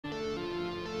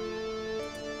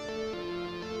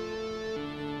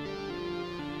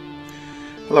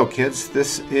Hello kids,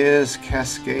 this is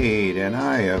Cascade and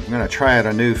I am going to try out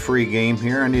a new free game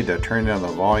here. I need to turn down the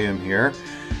volume here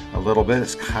a little bit.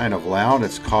 It's kind of loud.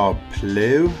 It's called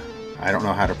Pleh. I don't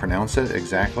know how to pronounce it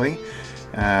exactly.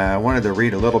 I wanted to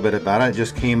read a little bit about it. It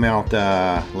just came out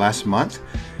last month.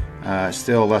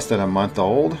 Still less than a month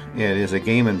old. It is a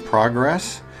game in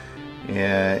progress.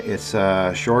 It's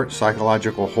a short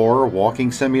psychological horror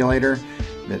walking simulator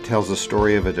that tells the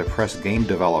story of a depressed game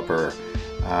developer,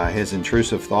 his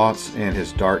intrusive thoughts, and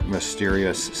his dark,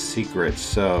 mysterious secrets.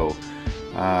 So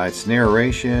it's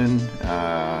narration.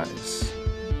 It's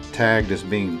tagged as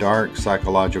being dark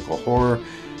psychological horror.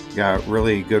 Got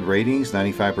really good ratings,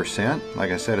 95%.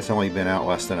 Like I said, it's only been out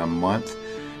less than a month.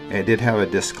 It did have a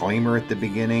disclaimer at the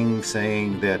beginning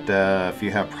saying that if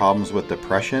you have problems with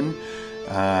depression,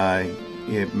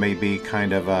 it may be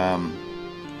kind of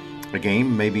a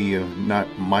game maybe you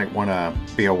might want to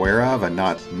be aware of and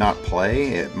not play.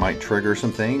 It might trigger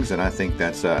some things, and I think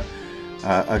that's a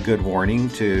good warning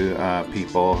to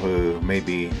people who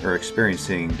maybe are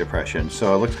experiencing depression.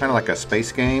 So it looks kind of like a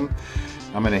space game.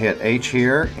 I'm going to hit H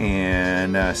here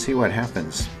and see what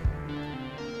happens.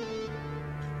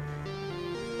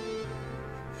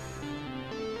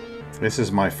 This is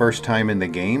my first time in the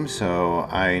game, so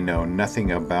I know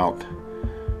nothing about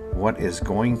what is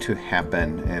going to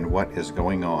happen and what is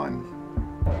going on.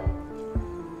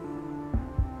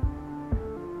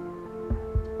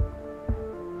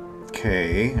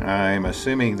 Okay, I'm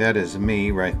assuming that is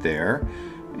me right there.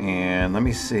 And let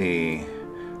me see.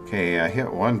 Okay, I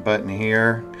hit one button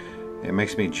here. It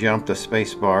makes me jump the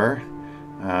space bar.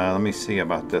 Let me see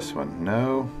about this one.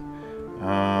 No.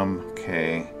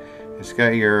 Okay. It's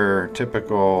got your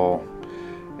typical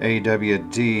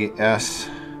AWDS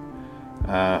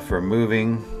for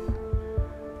moving.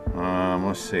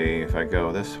 Let's see if I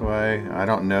go this way. I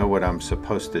don't know what I'm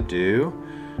supposed to do.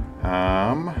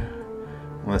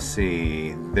 Let's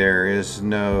see. There is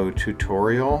no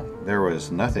tutorial. There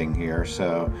was nothing here,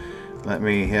 so let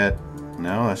me hit.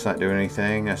 No, that's not doing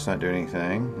anything. That's not doing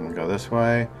anything. I'm gonna go this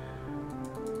way.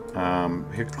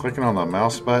 Clicking on the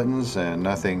mouse buttons and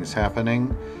nothing's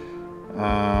happening.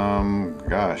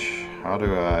 Gosh, how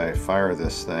do I fire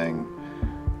this thing?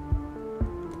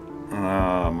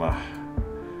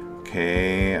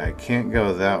 Okay, I can't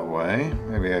go that way.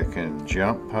 Maybe I can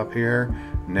jump up here.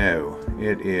 No,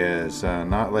 it is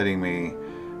not letting me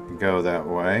go that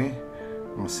way.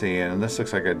 Let's see, and this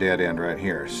looks like a dead end right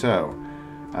here. So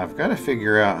I've got to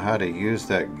figure out how to use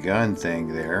that gun thing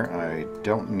there. I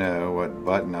don't know what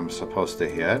button I'm supposed to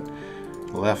hit.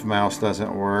 Left mouse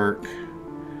doesn't work.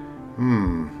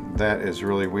 That is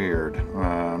really weird.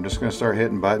 I'm just going to start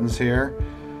hitting buttons here.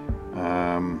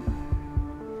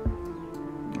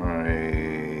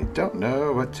 I don't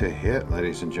know what to hit,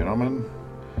 ladies and gentlemen.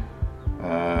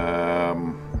 I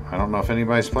don't know if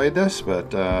anybody's played this, but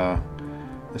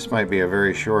this might be a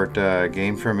very short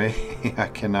game for me. I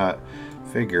cannot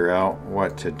figure out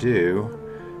what to do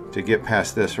to get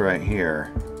past this right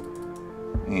here.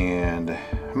 And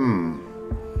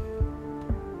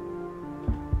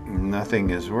nothing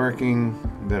is working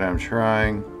that I'm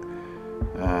trying.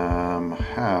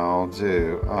 How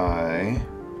do I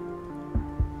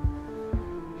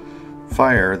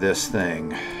fire this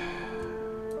thing?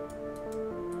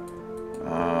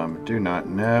 Do not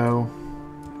know.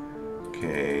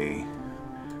 Okay.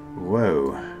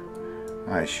 Whoa.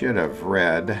 I should have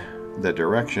read the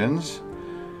directions.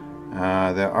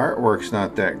 The artwork's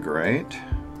not that great.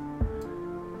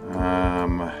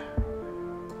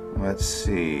 Let's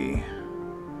see.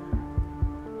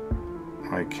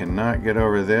 I cannot get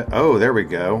over there. Oh, there we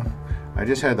go. I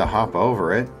just had to hop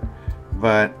over it.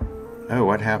 But, oh,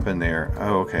 what happened there?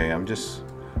 Oh, okay, I'm just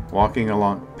walking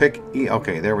along. Pick E.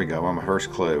 Okay, there we go. My first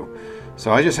clue.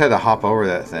 So I just had to hop over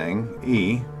that thing.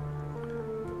 E.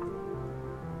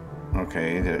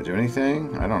 Okay, did it do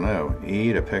anything? I don't know.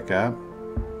 E to pick up.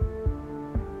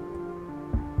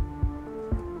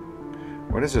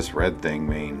 What does this red thing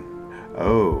mean?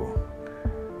 Oh,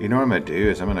 you know what I'm going to do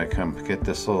is I'm going to come get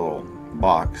this little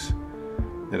box.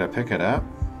 Did I pick it up?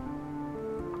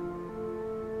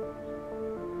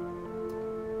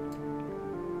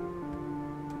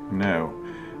 No.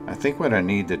 I think what I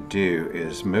need to do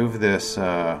is move this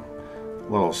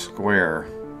little square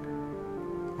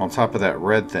on top of that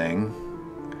red thing.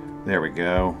 There we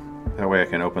go. That way I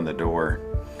can open the door.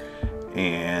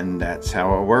 And that's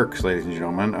how it works, ladies and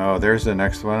gentlemen. Oh, there's the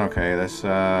next one. Okay, that's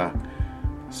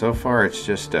so far it's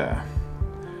just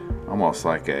almost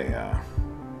like a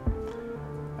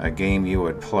game you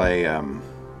would play on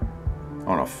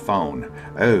a phone.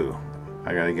 Oh,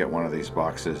 I gotta get one of these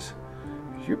boxes.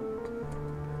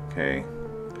 Okay,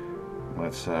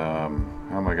 Let's, how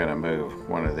am I going to move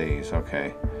one of these?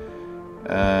 Okay.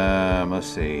 Let's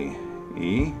see.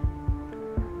 E.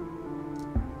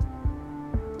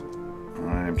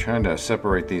 I'm trying to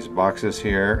separate these boxes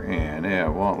here, and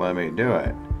it won't let me do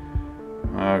it.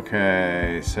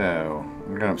 Okay, so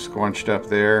I'm kind of squunched up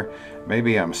there.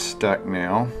 Maybe I'm stuck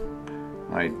now.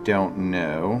 I don't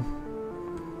know.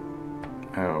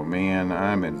 Oh man,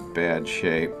 I'm in bad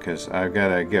shape because I've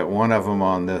got to get one of them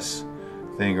on this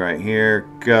thing right here.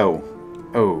 Go.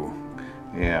 Oh,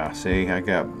 yeah, see, I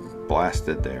got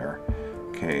blasted there.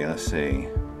 Okay, let's see.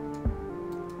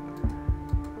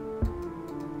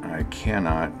 I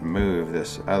cannot move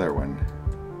this other one.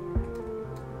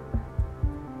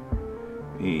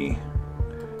 E.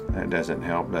 That doesn't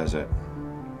help, does it?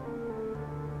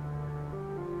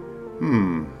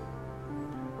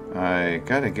 I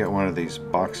gotta get one of these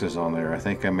boxes on there. I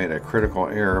think I made a critical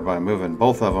error by moving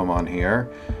both of them on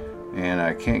here, and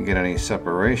I can't get any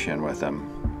separation with them.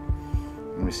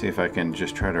 Let me see if I can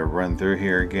just try to run through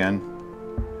here again.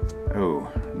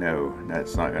 Oh, no,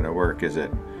 that's not gonna work, is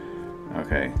it?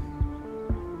 Okay.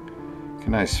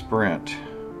 Can I sprint?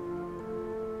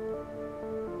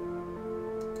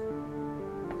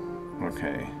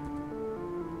 Okay.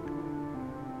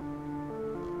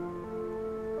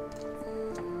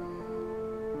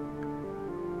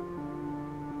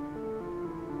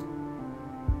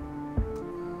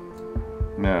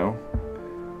 No,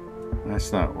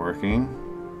 that's not working.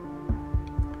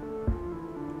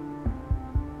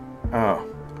 Oh,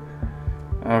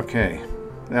 okay,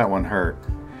 that one hurt.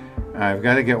 I've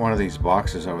got to get one of these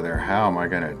boxes over there. How am I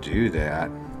going to do that?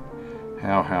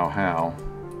 How?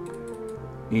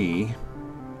 E.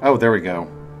 Oh, there we go.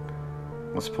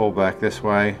 Let's pull back this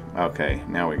way. Okay,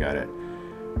 now we got it.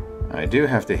 I do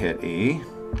have to hit E.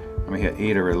 Let me hit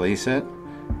E to release it.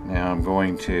 Now I'm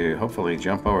going to hopefully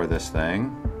jump over this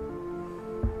thing.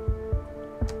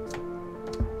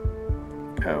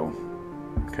 Go.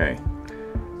 Okay.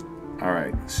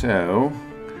 Alright, so...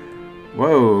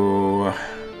 Whoa!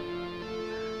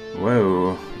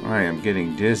 Whoa, I am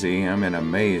getting dizzy. I'm in a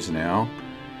maze now.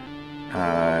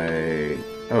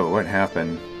 Oh, what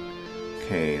happened?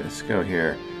 Okay, let's go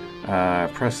here.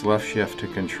 Press left shift to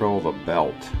control the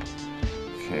belt.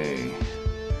 Okay.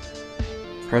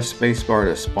 Press spacebar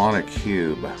to spawn a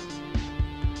cube.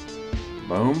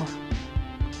 Boom.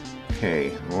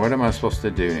 Okay, what am I supposed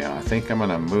to do now? I think I'm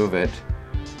gonna move it.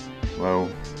 Whoa.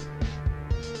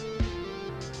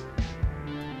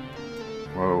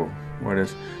 Whoa, what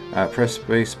is... press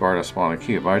spacebar to spawn a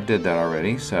cube. I did that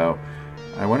already, so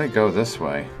I want to go this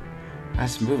way.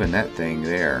 That's moving that thing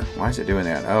there. Why is it doing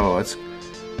that? Oh, it's...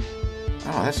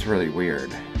 Oh, that's really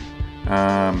weird.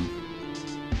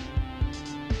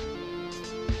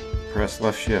 Press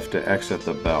left shift to exit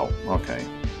the belt. Okay.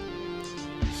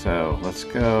 So, let's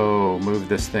go move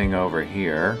this thing over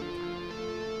here.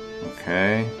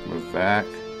 Okay, move back.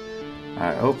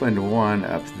 I opened one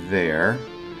up there.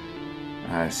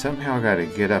 I somehow got to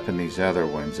get up in these other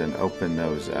ones and open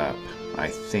those up, I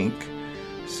think.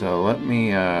 So let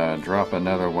me drop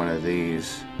another one of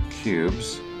these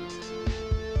cubes.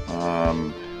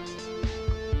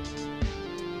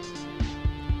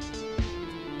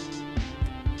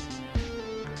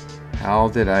 How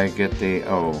did I get the...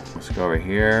 Oh, let's go over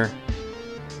here.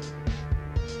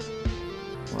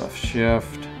 Left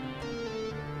shift.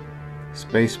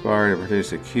 Spacebar to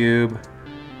produce a cube.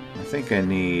 I think I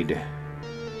need...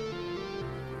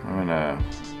 I'm gonna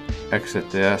exit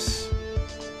this,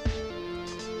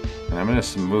 and I'm gonna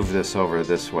move this over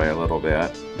this way a little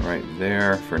bit, right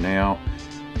there for now.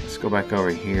 Let's go back over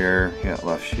here, hit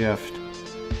left shift,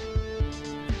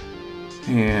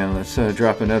 and let's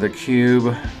drop another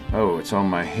cube. Oh, it's on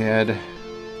my head.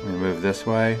 Let me move this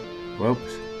way.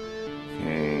 Whoops.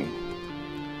 Okay.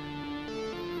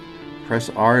 Press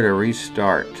R to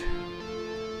restart.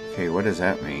 Okay, what does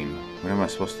that mean? What am I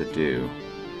supposed to do?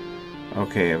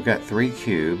 Okay, I've got 3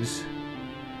 cubes.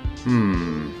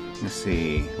 Let's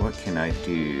see. What can I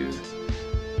do?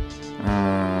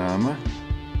 I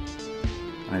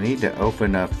need to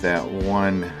open up that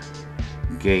one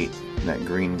gate, that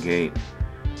green gate.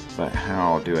 But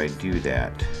how do I do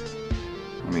that?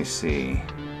 Let me see.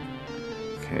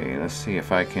 Okay, let's see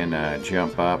if I can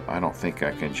jump up. I don't think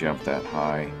I can jump that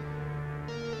high.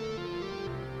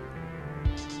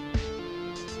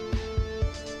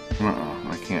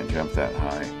 I can't jump that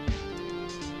high.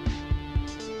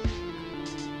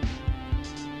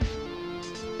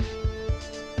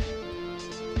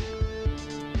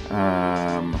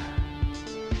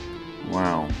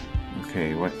 Wow.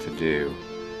 Okay, what to do?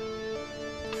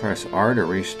 Press R to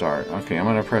restart. Okay, I'm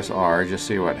going to press R, just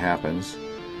see what happens.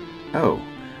 Oh,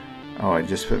 Oh, it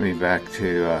just put me back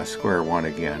to square one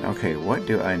again. Okay, what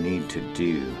do I need to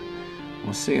do?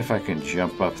 We'll see if I can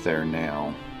jump up there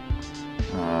now.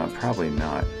 Probably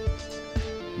not.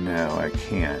 No, I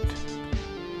can't.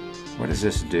 What does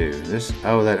this do? This,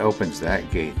 oh, that opens that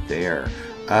gate there.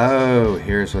 Oh,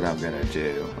 here's what I'm gonna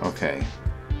do. Okay,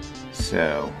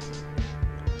 so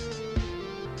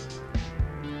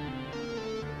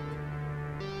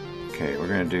okay, we're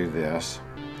gonna do this.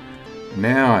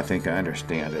 Now I think I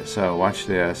understand it. So watch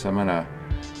this. I'm gonna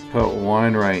put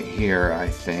one right here, I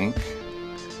think.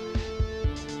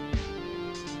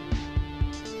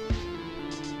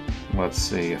 Let's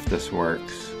see if this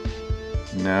works.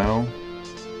 No.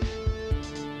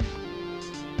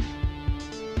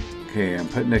 Okay, I'm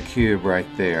putting a cube right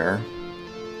there.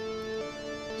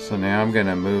 So now I'm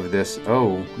gonna move this.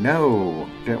 Oh, no,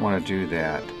 didn't want to do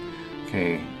that.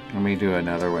 Okay, let me do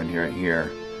another one here, right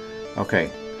here.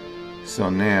 Okay, so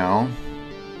now,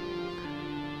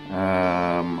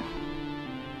 I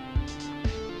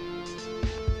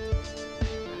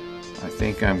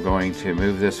think I'm going to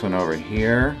move this one over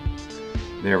here.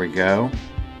 There we go.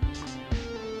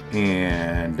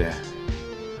 And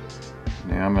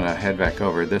now I'm gonna head back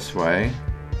over this way.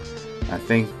 I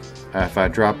think if I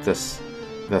drop this,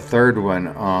 the third one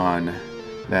on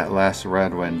that last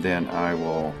red one, then I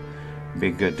will be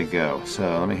good to go.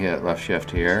 So let me hit left shift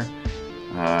here.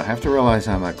 I have to realize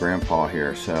I'm a grandpa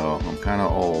here, so I'm kind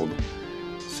of old.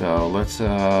 So let's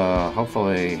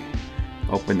hopefully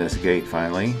open this gate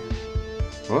finally.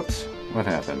 Whoops, what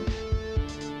happened?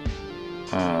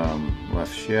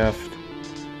 Left shift.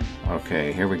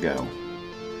 Okay, here we go.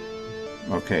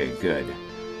 Okay, good.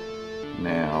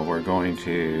 Now we're going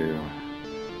to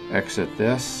exit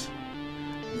this.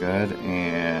 Good,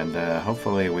 and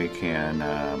hopefully we can,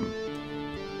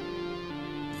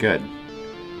 good.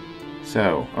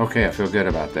 So, okay, I feel good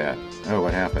about that. Oh,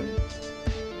 what happened?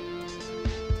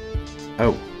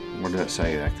 Oh, what did it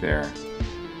say back there?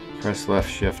 Press left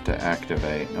shift to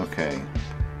activate. Okay,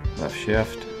 left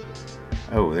shift.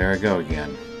 Oh, there I go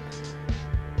again.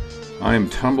 I'm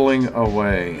tumbling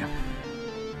away.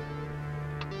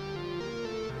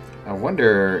 I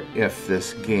wonder if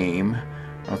this game,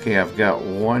 okay, I've got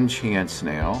one chance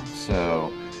now,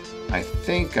 so I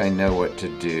think I know what to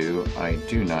do. I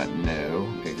do not know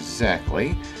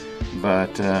exactly,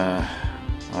 but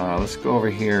let's go over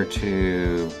here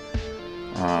to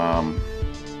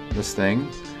this thing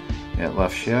at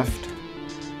left shift,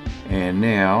 and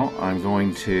now I'm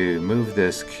going to move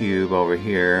this cube over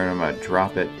here and I'm going to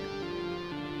drop it.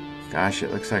 Gosh,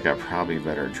 it looks like I probably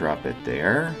better drop it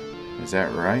there. Is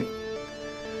that right?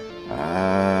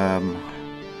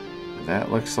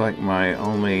 That looks like my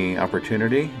only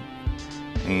opportunity.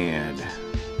 And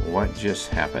what just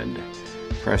happened?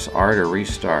 Press R to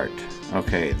restart.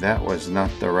 Okay, that was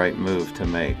not the right move to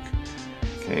make.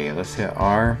 Okay, let's hit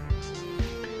R.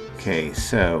 Okay,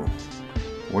 so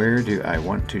where do I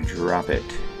want to drop it?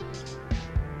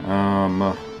 I'm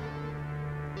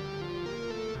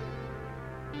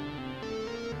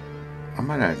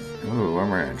gonna, ooh, where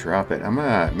am I gonna drop it? I'm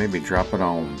gonna maybe drop it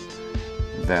on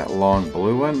that long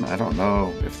blue one. I don't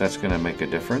know if that's gonna make a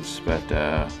difference, but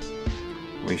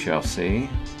we shall see.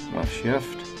 Left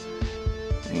shift.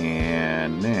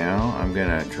 And now I'm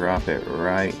gonna drop it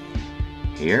right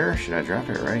here. Should I drop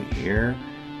it right here?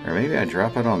 Or maybe I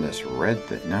drop it on this red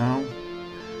thing. No.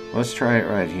 Let's try it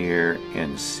right here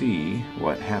and see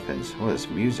what happens. Well, this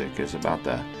music is about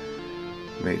to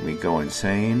make me go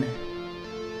insane.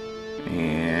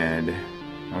 And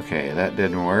okay, that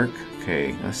didn't work.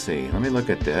 Okay, let's see. Let me look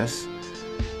at this.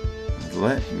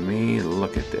 Let me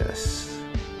look at this.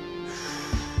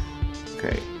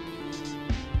 Okay.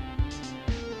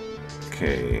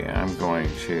 Okay, I'm going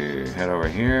to head over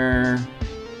here.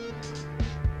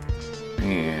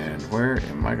 And where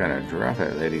am I gonna drop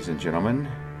it, ladies and gentlemen?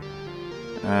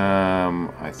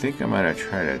 I think I'm gonna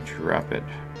try to drop it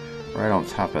right on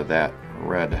top of that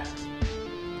red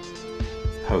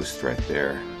post right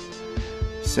there.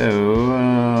 So,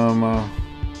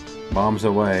 bombs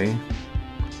away.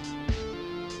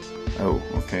 Oh,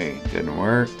 okay, didn't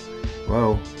work.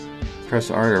 Whoa,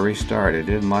 press R to restart. It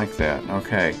didn't like that.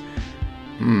 Okay.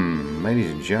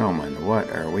 Ladies and gentlemen, what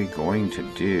are we going to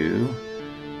do?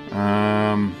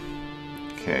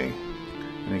 Okay,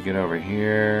 let me get over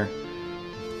here,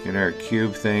 get our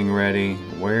cube thing ready.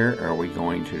 Where are we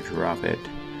going to drop it?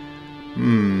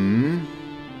 I'm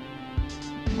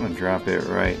gonna drop it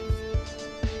right.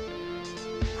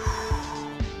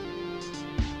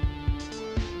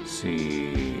 Let's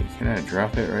see, can I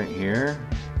drop it right here?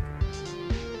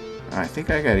 I think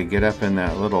I gotta get up in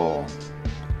that little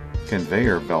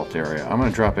conveyor belt area. I'm going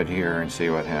to drop it here and see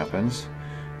what happens.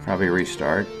 Probably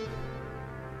restart.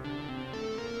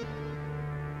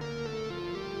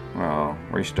 Well,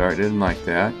 restart didn't like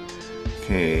that.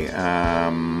 Okay,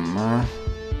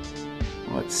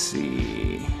 let's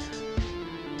see.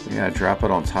 We gotta drop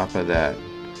it on top of that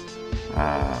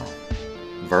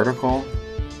vertical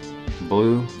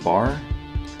blue bar,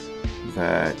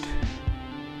 but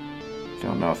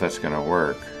don't know if that's gonna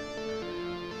work.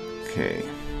 Okay.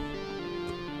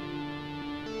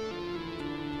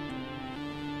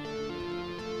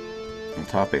 On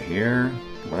top of here,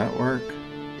 will that work?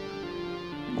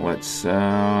 Let's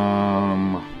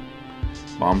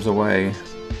bombs away.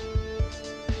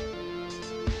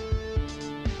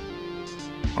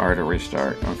 R to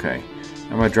restart. Okay,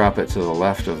 I'm gonna drop it to the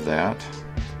left of that.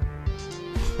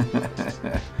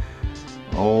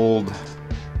 Old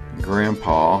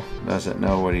grandpa doesn't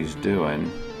know what he's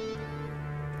doing.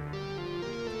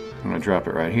 I'm gonna drop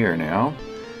it right here now,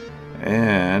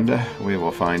 and we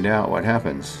will find out what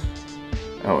happens.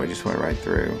 Oh, it just went right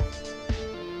through.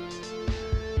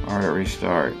 R to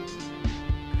restart.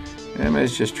 And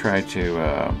let's just try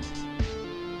to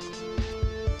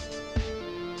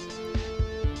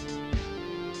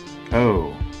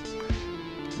oh,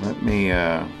 let me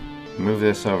move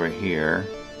this over here.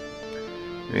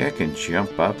 Maybe I can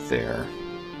jump up there.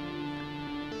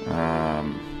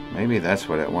 Maybe that's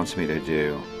what it wants me to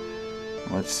do.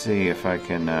 Let's see if I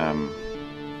can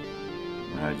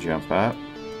jump up.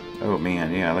 Oh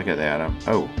man, yeah, look at that.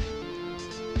 Oh.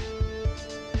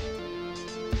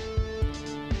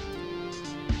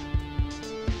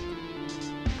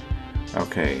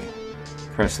 Okay,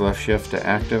 press left shift to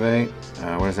activate.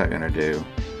 What is that going to do?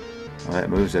 Well, that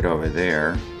moves it over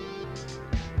there.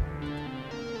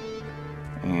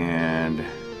 And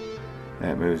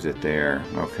that moves it there.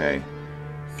 Okay.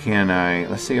 Can I,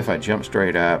 let's see if I jump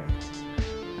straight up.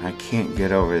 I can't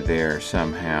get over there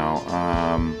somehow.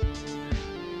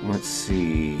 Let's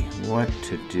see what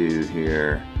to do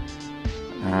here.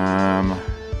 Let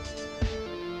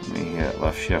me hit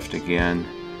left shift again.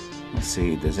 Let's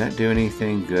see, does that do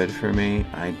anything good for me?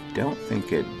 I don't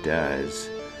think it does.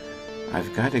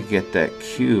 I've got to get that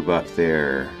cube up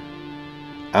there.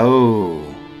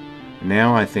 Oh,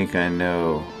 now I think I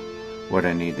know what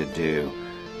I need to do.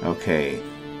 Okay,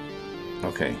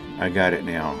 I got it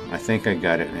now. I think I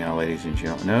got it now, ladies and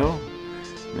gentlemen. No,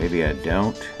 maybe I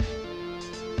don't.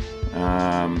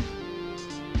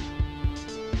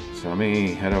 So let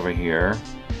me head over here.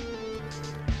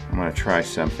 I'm going to try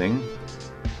something.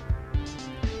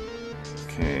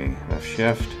 Okay, left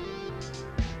shift.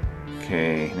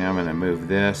 Okay, now I'm going to move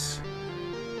this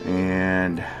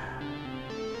and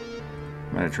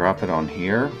I'm going to drop it on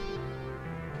here.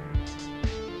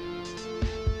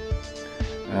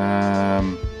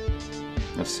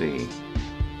 Let's see.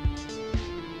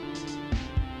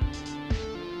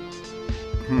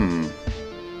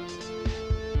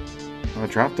 I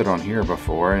dropped it on here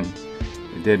before and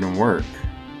it didn't work.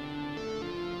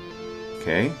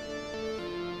 Okay.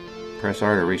 Press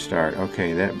R to restart.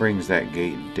 Okay, that brings that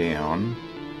gate down.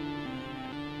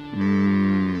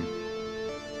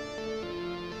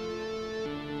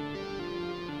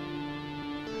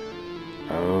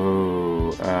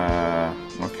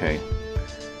 Okay.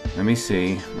 Let me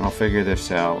see. I'll figure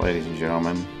this out, ladies and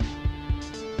gentlemen.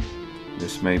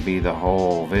 This may be the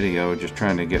whole video, just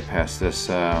trying to get past this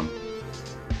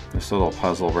this little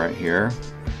puzzle right here.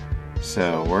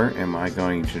 So where am I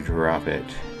going to drop it?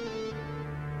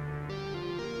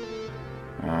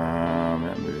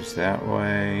 That moves that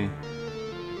way.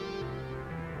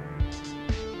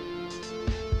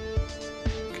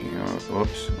 Okay,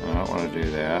 whoops, I don't want to do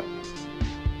that.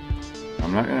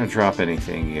 I'm not going to drop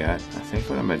anything yet. I think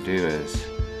what I'm going to do is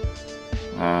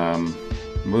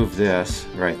move this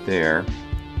right there.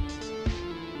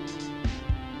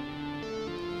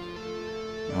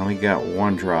 I only got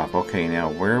one drop. Okay,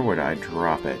 now where would I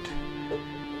drop it?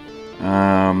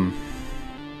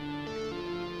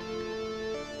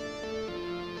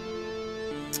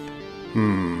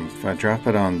 If I drop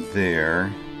it on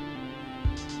there,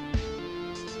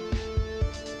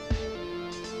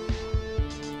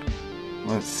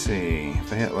 let's see,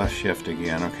 if I hit left shift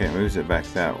again, okay, it moves it back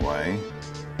that way.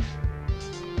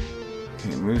 Okay,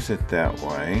 it moves it that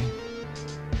way.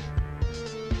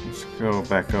 Let's go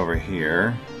back over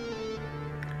here.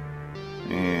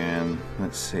 And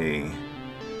let's see.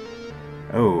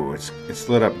 Oh, it's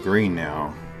lit up green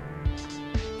now.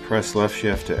 Press left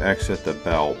shift to exit the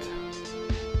belt.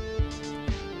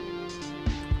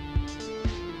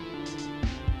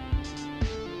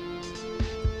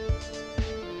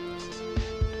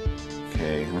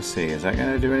 Okay, let's see, is that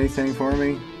going to do anything for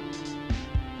me?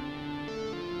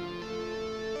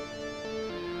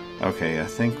 Okay, I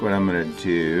think what I'm gonna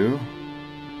do.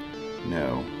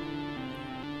 No.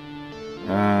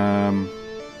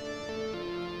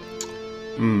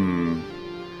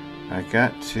 I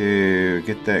got to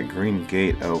get that green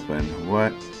gate open.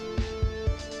 What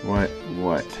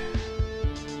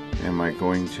am I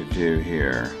going to do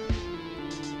here?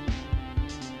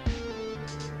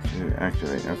 To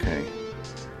activate, okay.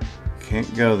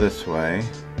 Can't go this way.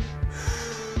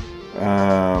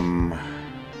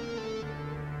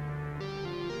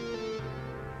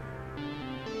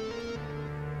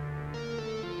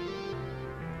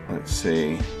 Let's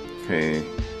see. Okay.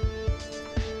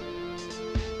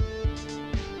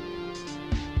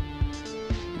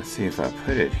 Let's see if I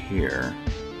put it here.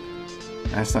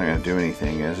 That's not going to do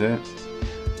anything, is it?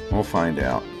 We'll find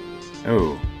out.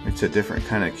 Oh, it's a different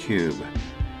kind of cube.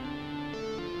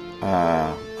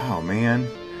 Oh man.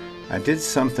 I did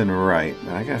something right,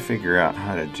 but I got to figure out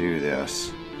how to do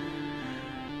this.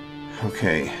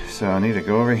 Okay, so I need to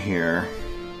go over here.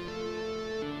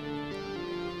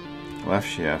 Left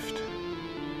shift.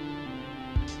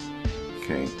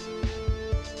 Okay.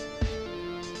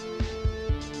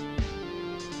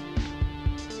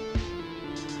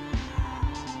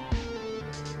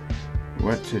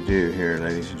 What to do here,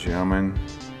 ladies and gentlemen?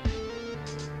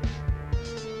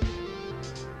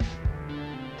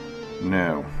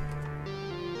 No.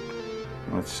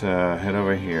 Let's head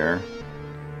over here.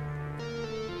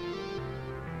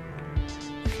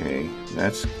 Okay,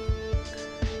 that's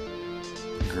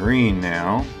green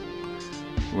now,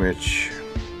 which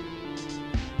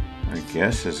I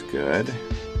guess is good.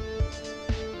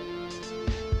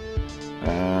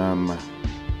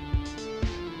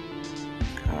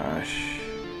 Gosh.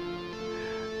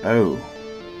 Oh.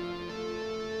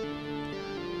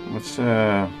 Let's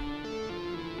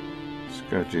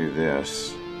go do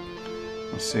this.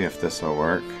 Let's see if this will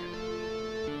work.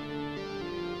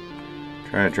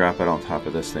 Try to drop it on top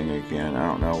of this thing again. I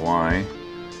don't know why,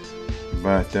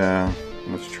 but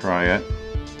let's try it.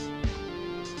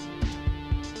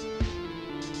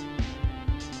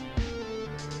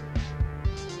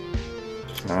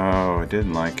 Oh, I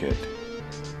didn't like it.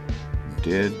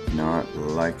 Did not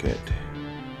like it.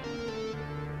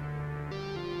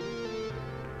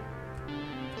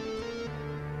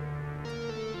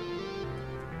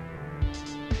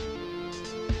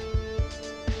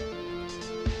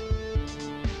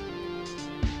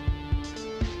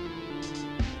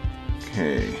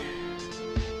 Okay.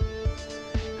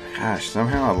 Gosh,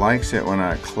 somehow it likes it when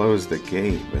I close the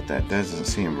gate, but that doesn't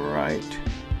seem right.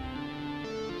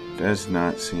 Does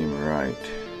not seem right.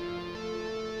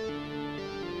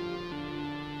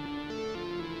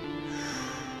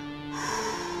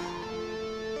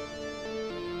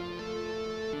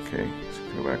 Okay, let's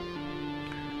go back.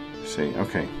 See,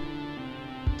 okay.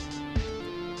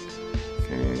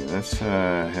 Okay, let's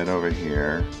head over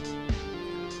here.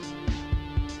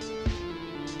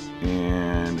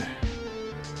 And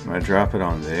I'm gonna drop it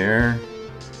on there.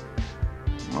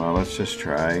 Well, let's just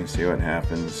try, see what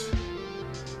happens.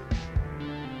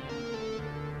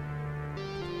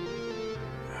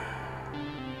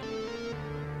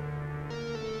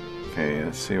 Okay,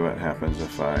 let's see what happens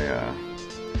if I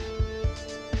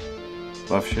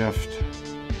left shift.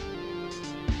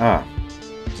 Ah,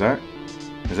 does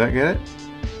that get it?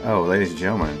 Oh, ladies and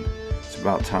gentlemen, it's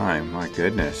about time. My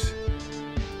goodness.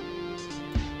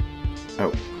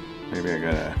 Oh, maybe I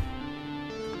gotta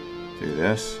do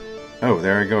this. Oh,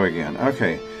 there I go again.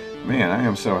 Okay, man, I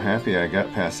am so happy I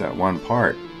got past that one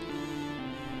part.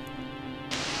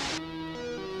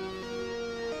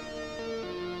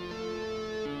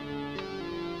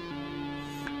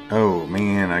 Oh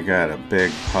man, I got a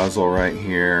big puzzle right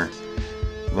here.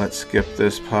 Let's skip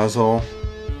this puzzle.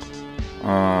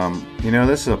 You know,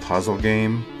 this is a puzzle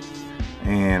game,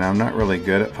 and I'm not really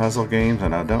good at puzzle games,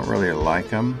 and I don't really like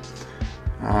them.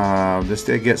 This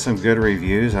did get some good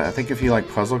reviews. I think if you like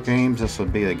puzzle games, this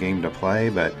would be a game to play,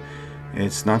 but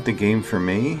it's not the game for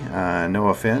me. No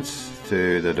offense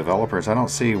to the developers. I don't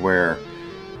see where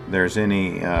there's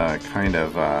any kind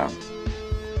of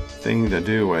thing to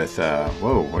do with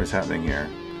whoa, what is happening here?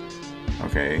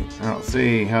 Okay, I don't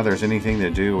see how there's anything to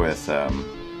do with oh,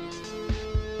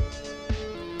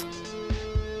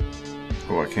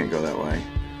 I can't go that way.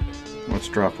 Let's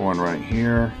drop one right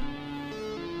here.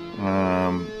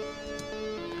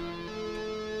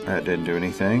 That didn't do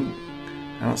anything.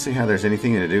 I don't see how there's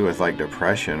anything to do with like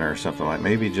depression or something, like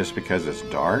maybe just because it's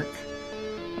dark.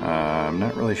 I'm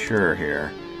not really sure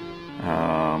here.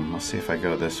 Let's see if I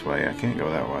go this way. I can't go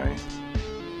that way.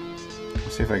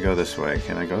 Let's see if I go this way.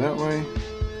 Can I go that way?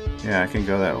 Yeah, I can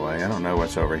go that way. I don't know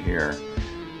what's over here.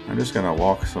 I'm just gonna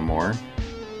walk some more.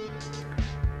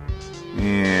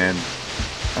 And,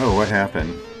 oh, what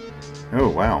happened? Oh,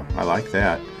 wow, I like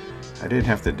that. I didn't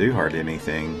have to do hardly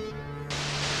anything.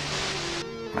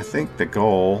 I think the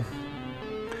goal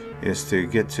is to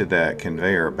get to that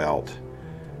conveyor belt.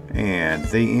 And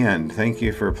the end. Thank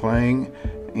you for playing,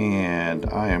 and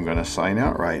I am going to sign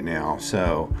out right now.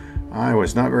 So I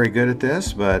was not very good at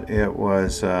this, but it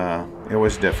was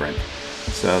different.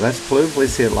 So that's Pleh.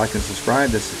 Please hit like and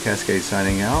subscribe. This is Cascade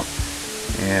signing out.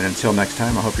 And until next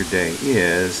time, I hope your day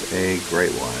is a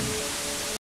great one.